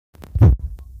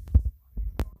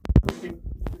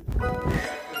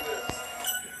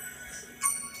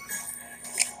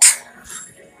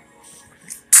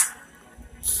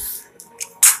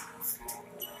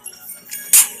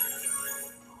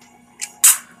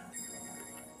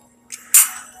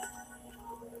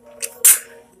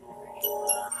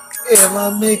Am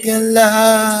I making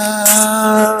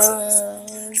love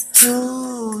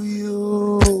to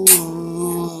you?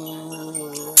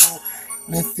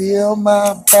 Me feel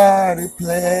my body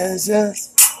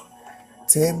pleasures.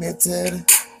 Take me to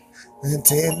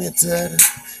take me to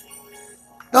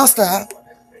Don't stop.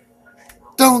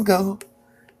 Don't go.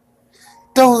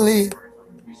 Don't leave.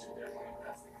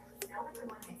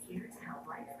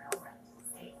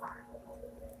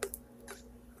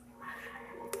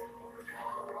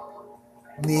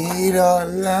 Need a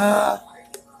love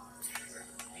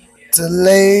to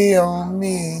lay on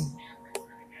me.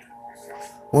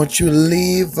 Won't you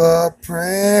leave a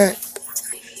print?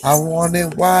 I want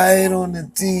it white on the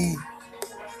D.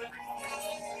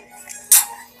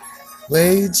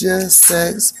 Wage your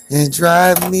sex and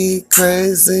drive me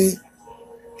crazy.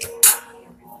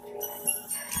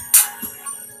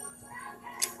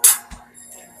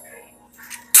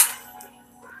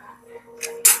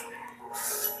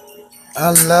 I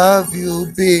love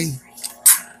you, B.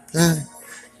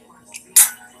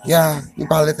 Yeah, you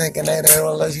probably thinking that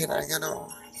all that shit I get on.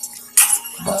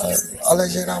 But all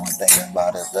that shit I was thinking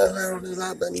about is the little that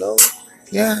I've been knowing.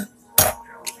 Yeah,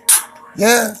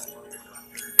 yeah.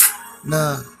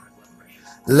 Nah.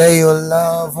 Lay your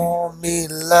love on me,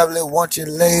 lovely. Won't you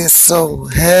lay it so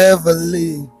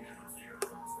heavily?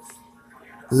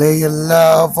 Lay your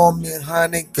love on me,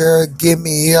 honey, girl. Give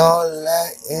me all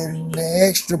that and the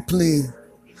extra, please.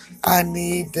 I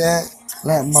need that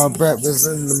like my breakfast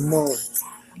in the morning.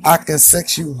 I can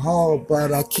sex you hard,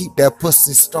 but I keep that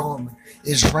pussy storming.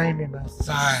 It's raining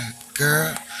outside,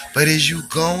 girl. But is you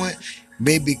going?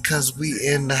 Maybe because we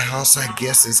in the house, I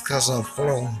guess it's because I'm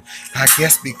flowing. I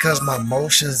guess because my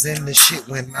motions in the shit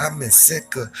when I'm in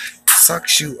sicker.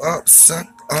 Sucks you up, suck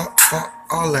up, fuck,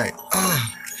 all that.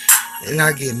 And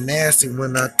I get nasty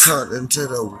when I talk into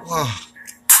the wall.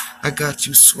 I got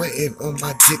you sweating on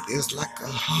my dick, it's like a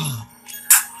hug.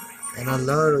 And I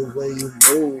love the way you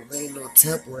move, ain't no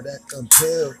tempo that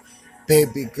compare.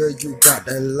 Baby girl, you got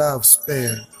that love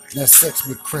spell that sets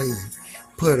me crazy.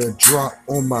 Put a drop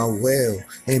on my well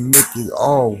and make it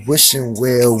all wishing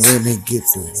well when it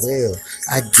gets well.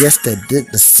 I guess that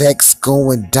the sex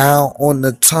going down on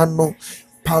the tunnel,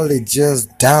 probably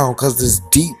just down cause it's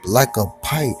deep like a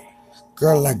pipe.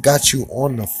 Girl, I got you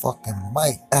on the fucking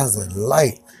mic as a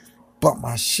light. But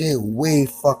my shit way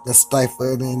fucking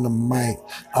stifled in the mic.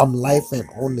 I'm lifing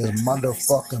on this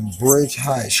motherfucking bridge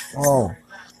high strong.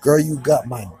 Girl, you got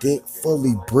my dick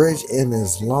fully bridged and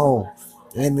it's long.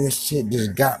 And this shit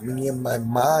just got me in my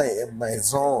mind, in my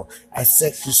zone. I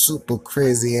sex you super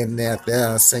crazy and after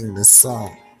I sing this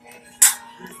song.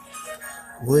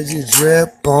 Would you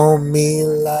drip on me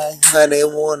like honey,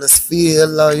 wanna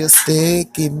feel all your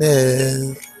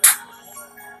stickiness?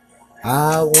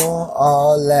 I want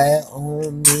all that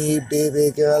on me, baby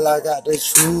girl. I got the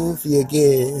truth you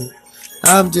get.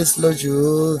 I'm just Lil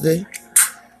Juvie,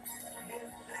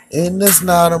 and it's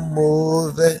not a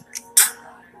movie.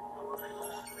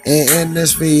 And in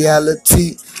this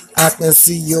reality, I can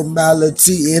see your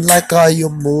malady and like all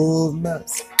your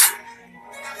movements.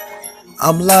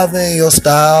 I'm loving your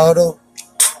style though.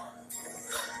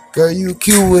 Girl, you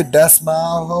cute with that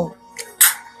smile, ho.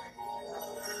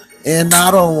 And I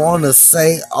don't wanna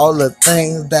say all the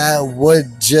things that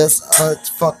would just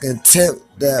fucking tip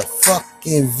that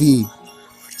fucking V.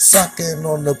 Sucking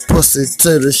on the pussy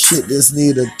till the shit just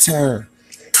need a turn.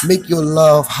 Make your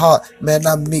love hot, man,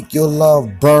 I make your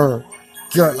love burn.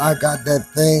 Girl, I got that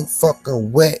thing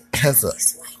fucking wet as a